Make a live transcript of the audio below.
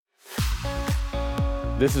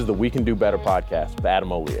This is the We Can Do Better podcast with Adam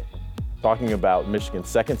Olia, talking about Michigan's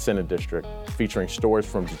second Senate district, featuring stories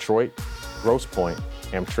from Detroit, Grosse Pointe,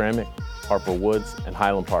 Hamtramck, Harper Woods, and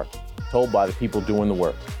Highland Park, told by the people doing the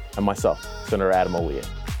work, and myself, Senator Adam Olia.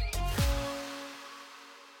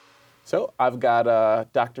 So I've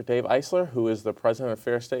got Dr. Dave Eisler, who is the president of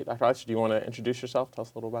Ferris State. Dr. Eisler, do you want to introduce yourself? Tell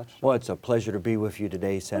us a little about yourself. Well, it's a pleasure to be with you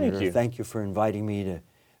today, Senator. Thank you for inviting me to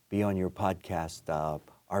be on your podcast.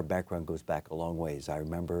 Our background goes back a long ways. I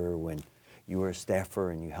remember when you were a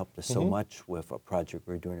staffer and you helped us so much with a project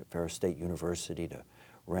we were doing at Ferris State University to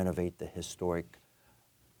renovate the historic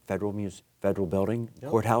federal building,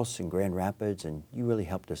 courthouse in Grand Rapids, and you really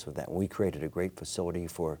helped us with that. We created a great facility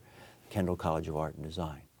for Kendall College of Art and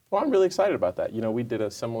Design. Well, I'm really excited about that. You know, we did a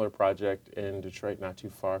similar project in Detroit, not too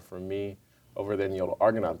far from me, over there in the old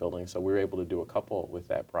Argonaut building, so we were able to do a couple with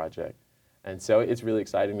that project. And so it's really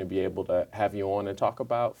exciting to be able to have you on and talk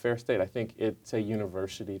about Ferris State. I think it's a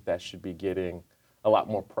university that should be getting a lot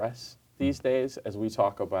more press these days as we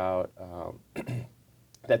talk about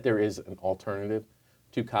that there is an alternative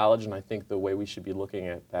to college. And I think the way we should be looking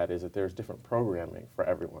at that is that there's different programming for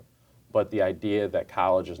everyone. But the idea that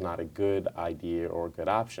college is not a good idea or a good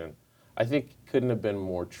option, I think couldn't have been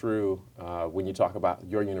more true when you talk about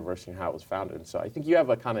your university and how it was founded. And so I think you have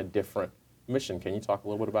a kind of different mission. Can you talk a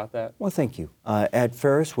little bit about that? Well, thank you. At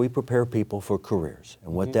Ferris, we prepare people for careers.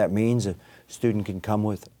 And what that means, a student can come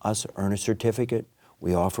with us, earn a certificate.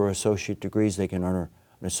 We offer associate degrees. They can earn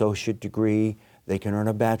an associate degree. They can earn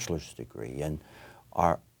a bachelor's degree. And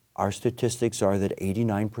our statistics are that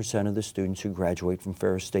 89% of the students who graduate from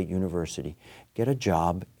Ferris State University get a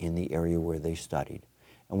job in the area where they studied.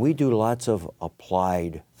 And we do lots of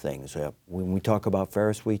applied things. When we talk about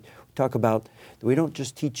Ferris, we talk about, we don't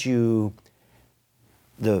just teach you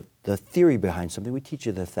the theory behind something, we teach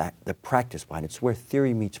you the practice behind it. It's where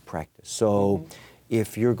theory meets practice. So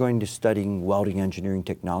if you're going to studying welding engineering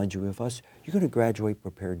technology with us, you're going to graduate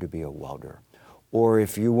prepared to be a welder. Or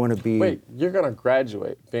if you want to be... Wait, you're going to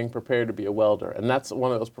graduate being prepared to be a welder. And that's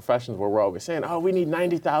one of those professions where we're always saying, oh, we need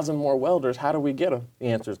 90,000 more welders. How do we get them? The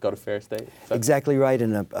answer is go to Ferris State. Exactly right.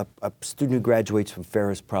 And a student who graduates from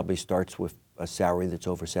Ferris probably starts with a salary that's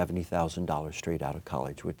over $70,000 straight out of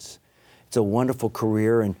college. It's a wonderful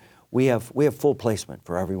career, and we have full placement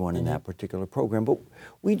for everyone in that particular program. But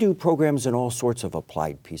we do programs in all sorts of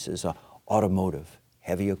applied pieces, automotive,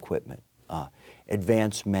 heavy equipment,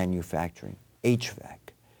 advanced manufacturing, HVAC,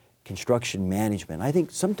 construction management. I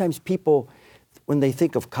think sometimes people, when they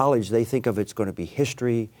think of college, they think of it's going to be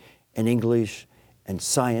history and English and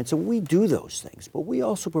science, and we do those things. But we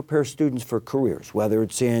also prepare students for careers, whether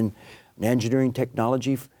it's in an engineering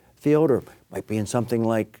technology field, or might be in something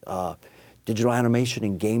like digital animation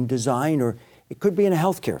and game design, or it could be in a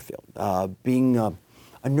healthcare field, being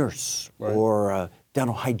a nurse or a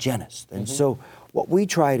dental hygienist. And so what we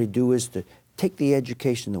try to do is to take the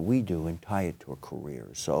education that we do and tie it to a career.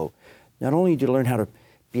 So not only do you learn how to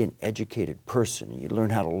be an educated person, you learn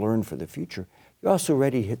how to learn for the future, you're also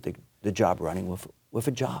ready to hit the job running with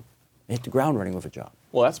a job, hit the ground running with a job.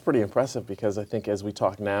 Well, that's pretty impressive, because I think as we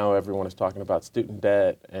talk now, everyone is talking about student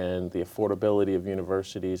debt and the affordability of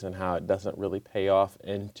universities and how it doesn't really pay off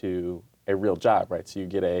into a real job, right? So you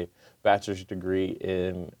get a bachelor's degree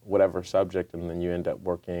in whatever subject, and then you end up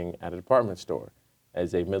working at a department store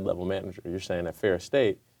as a mid-level manager. You're saying at Ferris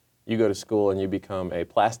State, you go to school and you become a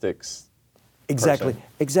plastics person.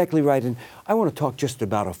 Exactly right. And I want to talk just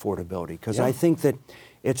about affordability, because I think that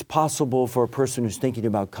it's possible for a person who's thinking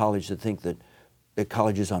about college to think that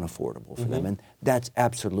college is unaffordable for them, and that's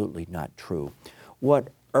absolutely not true. What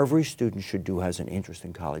every student should do who has an interest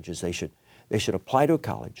in college is they should apply to a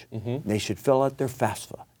college, they should fill out their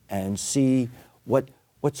FAFSA and see what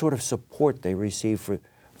sort of support they receive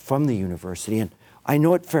from the university. And I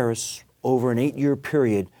know at Ferris, over an 8-year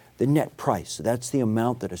period, the net price, that's the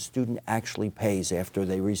amount that a student actually pays after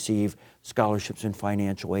they receive scholarships and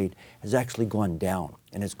financial aid, has actually gone down.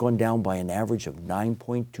 And it's gone down by an average of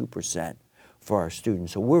 9.2% for our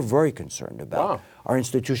students. So we're very concerned about our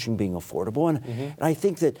institution being affordable. And I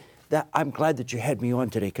think that I'm glad that you had me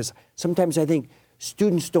on today, because sometimes I think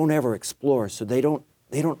students don't ever explore, so they don't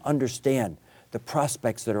understand the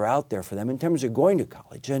prospects that are out there for them in terms of going to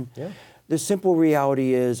college. And the simple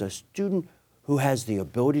reality is, a student who has the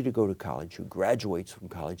ability to go to college, who graduates from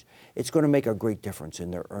college, it's going to make a great difference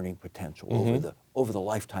in their earning potential over the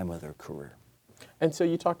lifetime of their career. And so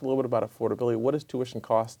you talked a little bit about affordability. What does tuition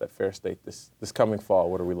cost at Ferris State this coming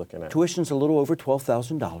fall? What are we looking at? Tuition's a little over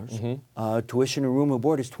 $12,000. Tuition and room and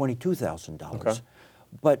board is $22,000. Okay.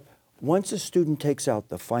 But once a student takes out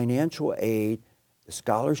the financial aid, the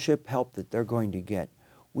scholarship help that they're going to get,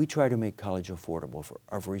 we try to make college affordable for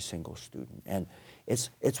every single student. And it's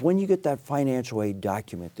when you get that financial aid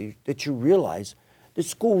document that you realize that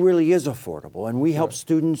school really is affordable. And we help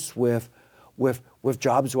students with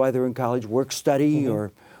jobs while they're in college, work study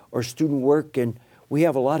or student work. And we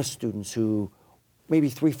have a lot of students who, maybe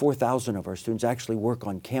 4,000 of our students actually work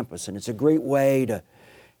on campus. And it's a great way to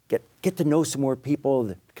get to know some more people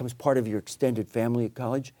that becomes part of your extended family at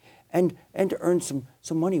college. And to earn some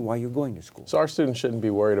money while you're going to school. So our students shouldn't be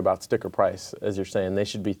worried about sticker price, as you're saying. They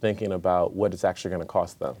should be thinking about what it's actually going to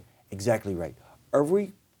cost them. Exactly right.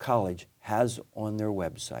 Every college has on their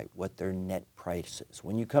website what their net price is.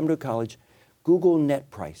 When you come to college, Google net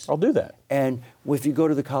price. I'll do that. And if you go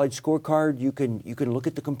to the college scorecard, you can look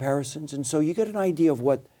at the comparisons, and so you get an idea of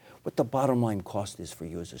what the bottom line cost is for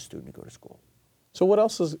you as a student to go to school. So what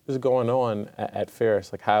else is going on at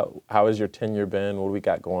Ferris? Like how has your tenure been? What do we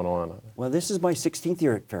got going on? Well, this is my 16th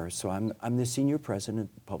year at Ferris, so I'm the senior president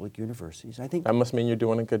of public universities. I think that must mean you're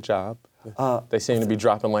doing a good job. They seem to be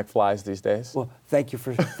dropping like flies these days. Well, thank you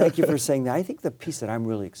for saying that. I think the piece that I'm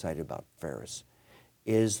really excited about Ferris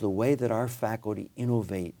is the way that our faculty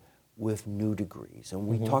innovate with new degrees, and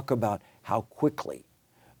we talk about how quickly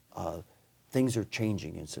things are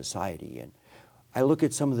changing in society. And I look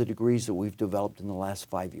at some of the degrees that we've developed in the last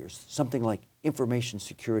 5 years, something like information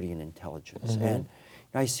security and intelligence. And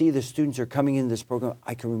I see the students are coming into this program.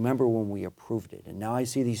 I can remember when we approved it. And now I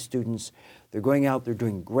see these students, they're going out, they're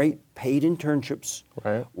doing great paid internships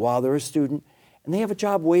while they're a student, and they have a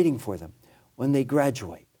job waiting for them when they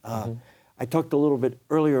graduate. I talked a little bit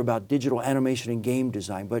earlier about digital animation and game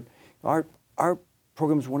design, but our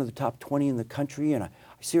program is one of the top 20 in the country, and I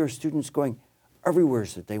see our students going everywhere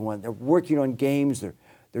that they want. They're working on games.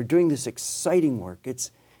 They're doing this exciting work.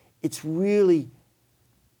 It's really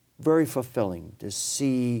very fulfilling to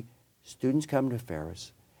see students come to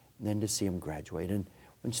Ferris and then to see them graduate. And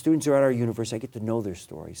when students are at our university, I get to know their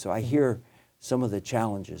story. So I hear some of the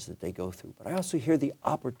challenges that they go through, but I also hear the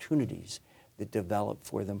opportunities that develop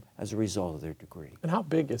for them as a result of their degree. And how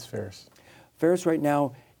big is Ferris? Ferris right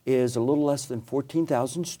now is a little less than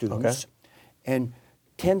 14,000 students. And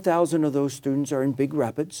 10,000 of those students are in Big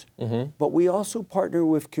Rapids, but we also partner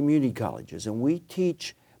with community colleges, and we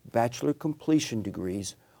teach bachelor completion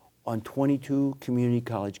degrees on 22 community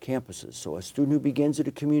college campuses. So a student who begins at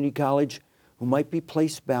a community college who might be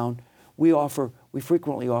place-bound, we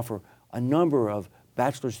frequently offer a number of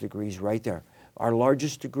bachelor's degrees right there. Our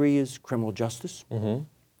largest degree is criminal justice.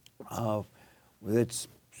 It's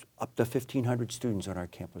up to 1,500 students on our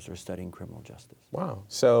campus are studying criminal justice. Wow.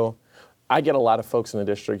 So I get a lot of folks in the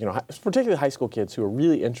district, particularly high school kids who are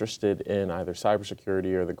really interested in either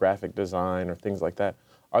cybersecurity or the graphic design or things like that.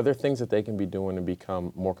 Are there things that they can be doing to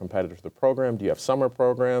become more competitive to the program? Do you have summer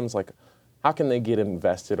programs? Like, how can they get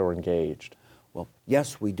invested or engaged? Well,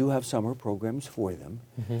 yes, we do have summer programs for them.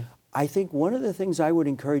 I think one of the things I would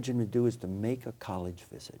encourage them to do is to make a college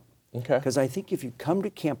visit. Okay. Because I think if you come to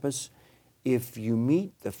campus, if you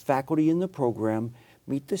meet the faculty in the program,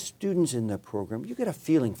 meet the students in the program, you get a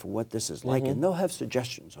feeling for what this is like, and they'll have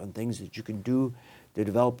suggestions on things that you can do to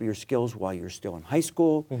develop your skills while you're still in high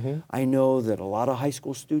school. I know that a lot of high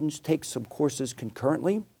school students take some courses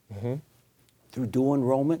concurrently through dual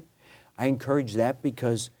enrollment. I encourage that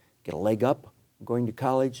because get a leg up going to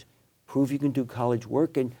college, prove you can do college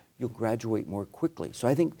work, and you'll graduate more quickly. So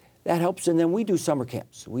I think that helps. And then we do summer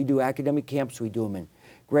camps. We do academic camps. We do them in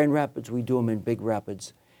Grand Rapids. We do them in Big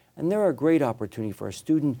Rapids. And they're a great opportunity for a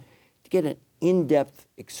student to get an in-depth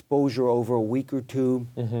exposure over a week or two,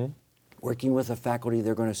 working with a faculty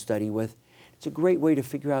they're going to study with. It's a great way to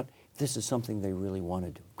figure out if this is something they really want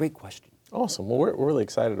to do. Great question. Awesome. Well, we're really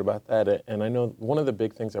excited about that. And I know one of the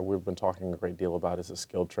big things that we've been talking a great deal about is the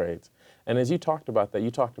skilled trades. And as you talked about that,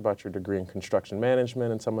 you talked about your degree in construction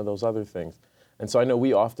management and some of those other things. And so I know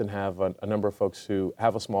we often have a number of folks who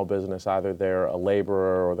have a small business, either they're a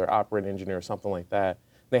laborer or they're operating engineer or something like that.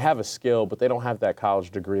 They have a skill, but they don't have that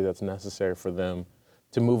college degree that's necessary for them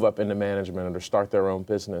to move up into management or to start their own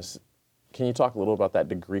business. Can you talk a little about that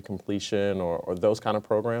degree completion or those kind of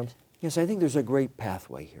programs? Yes, I think there's a great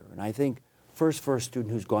pathway here. And I think first for a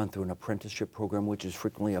student who's gone through an apprenticeship program, which is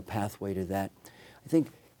frequently a pathway to that, I think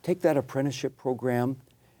take that apprenticeship program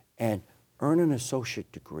and earn an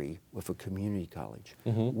associate degree with a community college.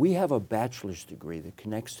 We have a bachelor's degree that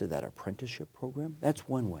connects to that apprenticeship program. That's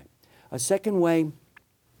one way. A second way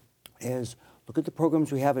is look at the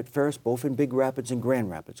programs we have at Ferris, both in Big Rapids and Grand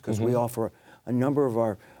Rapids, because we offer a number of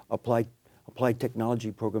our applied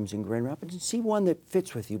technology programs in Grand Rapids, and see one that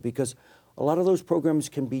fits with you, because a lot of those programs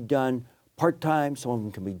can be done part-time, some of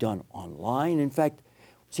them can be done online. In fact,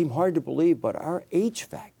 it seems hard to believe, but our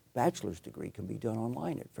HVAC bachelor's degree can be done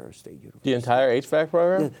online at Ferris State University. The entire HVAC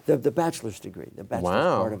program? The bachelor's degree, the bachelor's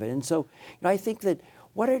Wow. part of it. And so I think that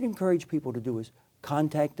what I'd encourage people to do is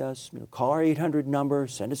contact us, call our 800 number,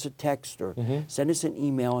 send us a text, or send us an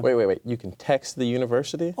email. Wait. You can text the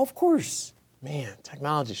university? Of course. Man,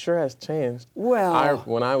 technology sure has changed. Well,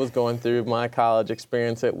 when I was going through my college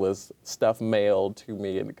experience, it was stuff mailed to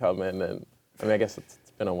me and come in, and I guess it's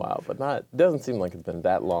been a while, but it doesn't seem like it's been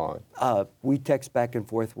that long. we text back and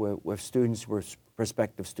forth with students, with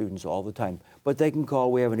prospective students all the time. But they can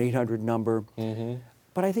call. We have an 800 number.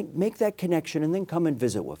 But I think make that connection and then come and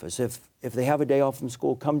visit with us. If they have a day off from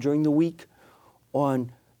school, come during the week.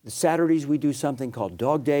 On the Saturdays, we do something called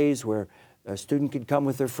Dog Days, where a student can come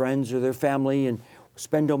with their friends or their family and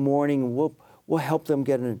spend a morning. And we'll help them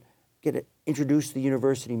get introduced to the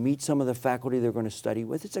university, meet some of the faculty they're going to study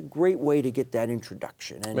with. It's a great way to get that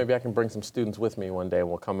introduction. And Maybe I can bring some students with me one day, and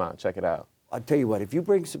we'll come out and check it out. I'll tell you what, if you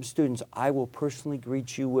bring some students, I will personally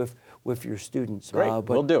greet you with your students. Great,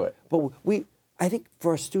 we'll do it. But I think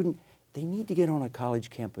for a student, they need to get on a college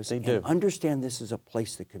campus and understand this is a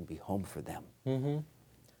place that can be home for them.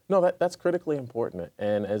 No, that's critically important.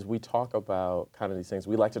 And as we talk about kind of these things,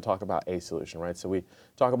 we like to talk about a solution, right? So we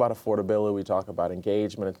talk about affordability, we talk about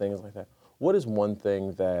engagement and things like that. What is one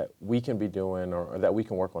thing that we can be doing or that we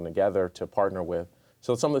can work on together to partner with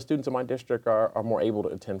so some of the students in my district are more able to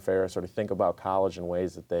attend Ferris or to think about college in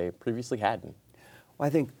ways that they previously hadn't? Well, I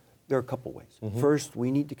think there are a couple ways. First,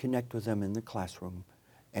 we need to connect with them in the classroom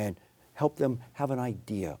and help them have an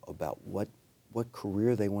idea about what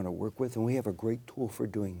career they want to work with, and we have a great tool for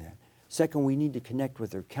doing that. Second, we need to connect with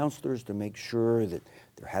their counselors to make sure that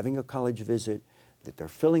they're having a college visit, that they're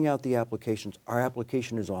filling out the applications. Our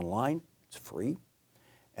application is online, it's free.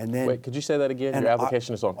 And then, wait, could you say that again? Your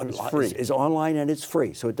application is it's free. It's online and it's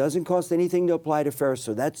free, so it doesn't cost anything to apply to Ferris,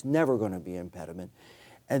 so that's never going to be an impediment.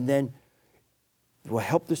 And then we'll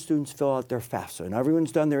help the students fill out their FAFSA. And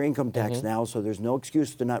everyone's done their income tax now, so there's no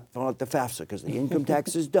excuse to not fill out the FAFSA because the income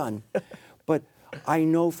tax is done. But I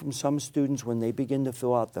know from some students when they begin to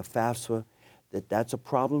fill out the FAFSA that's a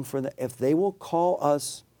problem for them. If they will call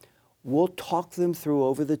us, we'll talk them through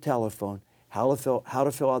over the telephone how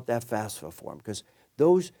to fill out that FAFSA form, because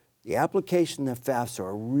the application and the FAFSA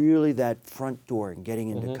are really that front door in getting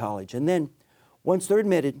into college. And then once they're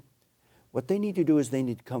admitted, what they need to do is they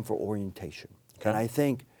need to come for orientation. Okay. And I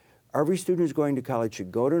think every student who's going to college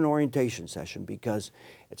should go to an orientation session because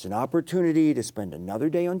it's an opportunity to spend another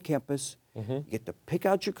day on campus. You get to pick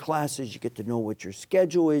out your classes. You get to know what your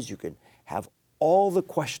schedule is. You can have all the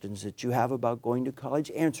questions that you have about going to college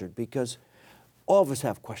answered, because all of us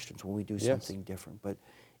have questions when we do something different. But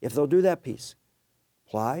if they'll do that piece,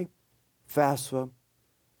 apply, FAFSA,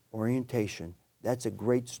 orientation, that's a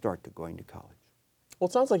great start to going to college. Well,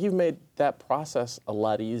 it sounds like you've made that process a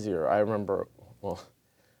lot easier. I remember,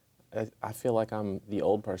 I feel like I'm the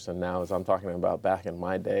old person now as I'm talking about back in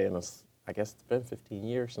my day, and I guess it's been 15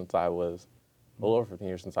 years since I was, a little over 15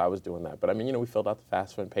 years since I was doing that. But I mean, we filled out the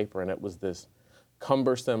FAFSA and paper, and it was this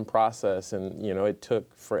cumbersome process, and it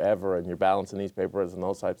took forever, and you're balancing these papers and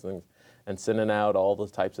those types of things, and sending out all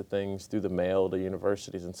those types of things through the mail to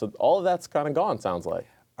universities. And so all of that's kind of gone, sounds like.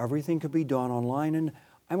 Everything could be done online, and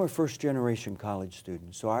I'm a first-generation college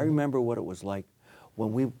student, so I remember what it was like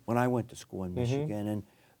when I went to school in Michigan, and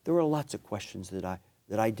there were lots of questions that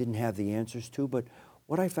I didn't have the answers to, but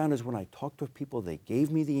what I found is when I talked with people, they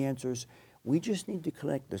gave me the answers. We just need to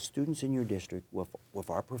connect the students in your district with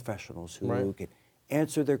our professionals who can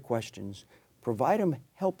answer their questions, provide them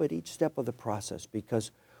help at each step of the process,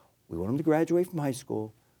 because we want them to graduate from high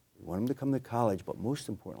school, we want them to come to college, but most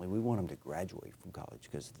importantly, we want them to graduate from college,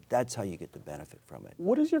 because that's how you get the benefit from it.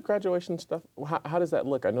 What is your graduation stuff? How does that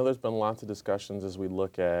look? I know there's been lots of discussions as we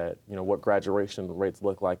look at what graduation rates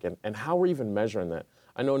look like and how we're even measuring that.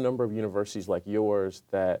 I know a number of universities like yours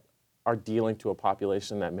that are dealing to a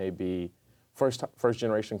population that may be first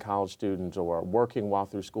generation college students or working while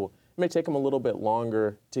through school. It may take them a little bit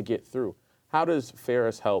longer to get through. How does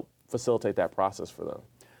Ferris help facilitate that process for them?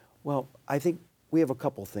 Well, I think we have a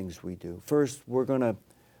couple things we do. First, when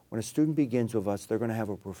a student begins with us, they're going to have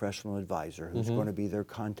a professional advisor who's going to be their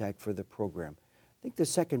contact for the program. I think the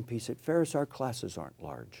second piece, at Ferris, our classes aren't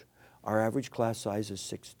large. Our average class size is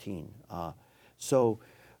 16. So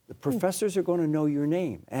the professors are going to know your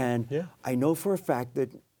name. And I know for a fact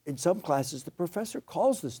that in some classes, the professor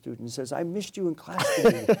calls the student and says, I missed you in class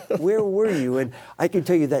today. Where were you? And I can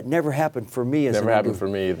tell you that never happened for me. Never happened for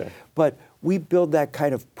me either. But we build that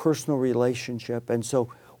kind of personal relationship. And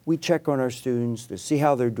so we check on our students to see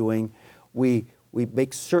how they're doing. We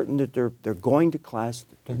make certain that they're going to class,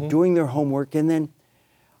 that they're doing their homework. And then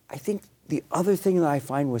I think The other thing that I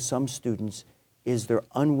find with some students is they're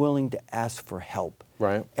unwilling to ask for help.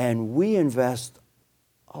 Right. And we invest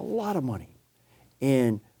a lot of money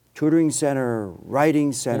in tutoring center,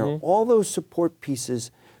 writing center, all those support pieces.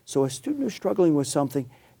 So a student who's struggling with something,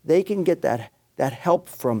 they can get that help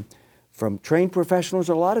from trained professionals.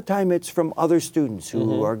 A lot of time it's from other students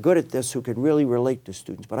who are good at this, who can really relate to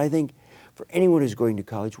students. But I think for anyone who's going to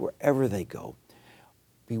college, wherever they go,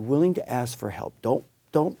 be willing to ask for help. Don't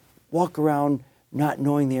walk around not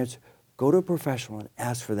knowing the answer. Go to a professional and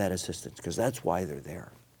ask for that assistance, because that's why they're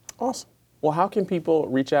there. Awesome. Well, how can people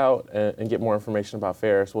reach out and get more information about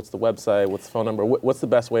Ferris? What's the website? What's the phone number? What's the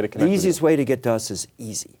best way to connect? The easiest way to get to us is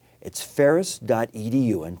easy. It's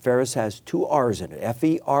ferris.edu, and Ferris has 2 R's in it,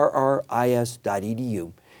 ferris.edu.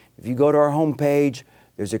 If you go to our homepage,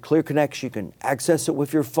 there's a clear connection. You can access it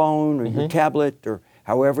with your phone or your tablet or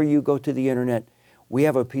however you go to the internet. We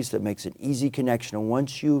have a piece that makes an easy connection, and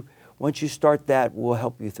once you start that, we'll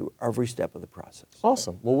help you through every step of the process.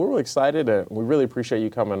 Awesome. Well, we're really excited, and we really appreciate you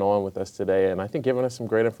coming on with us today, and I think giving us some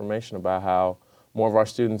great information about how more of our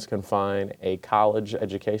students can find a college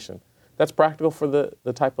education that's practical for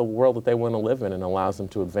the type of world that they want to live in and allows them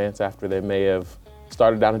to advance after they may have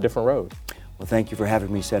started down a different road. Well, thank you for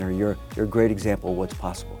having me, Senator. You're a great example of what's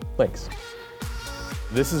possible. Thanks.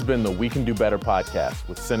 This has been the We Can Do Better podcast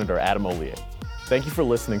with Senator Adam Ollier. Thank you for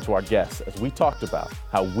listening to our guests as we talked about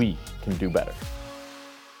how we can do better.